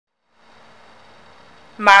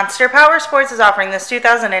Monster Powersports is offering this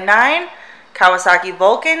 2009 Kawasaki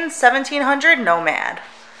Vulcan 1700 Nomad.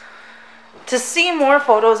 To see more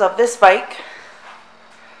photos of this bike,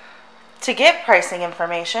 to get pricing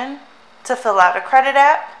information, to fill out a credit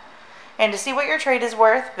app, and to see what your trade is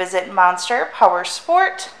worth, visit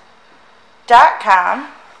monsterpowersport.com.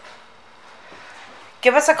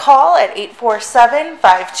 Give us a call at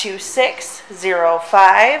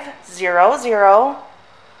 847-526-0500.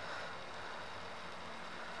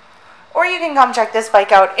 Or you can come check this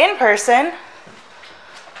bike out in person.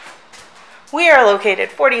 We are located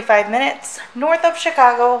 45 minutes north of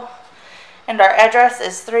Chicago, and our address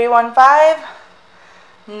is 315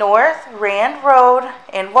 North Rand Road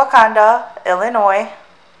in Wauconda, Illinois.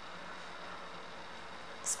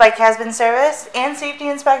 This bike has been serviced and safety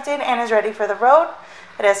inspected and is ready for the road.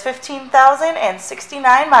 It has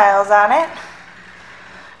 15,069 miles on it.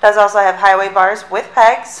 It does also have highway bars with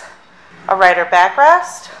pegs, a rider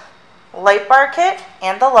backrest, light bar kit,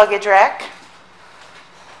 and the luggage rack.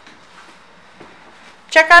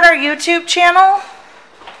 Check out our YouTube channel,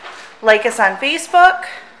 like us on Facebook,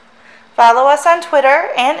 follow us on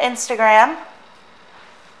Twitter and Instagram.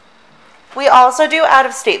 We also do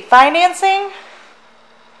out-of-state financing,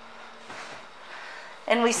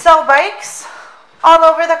 and we sell bikes all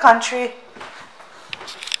over the country.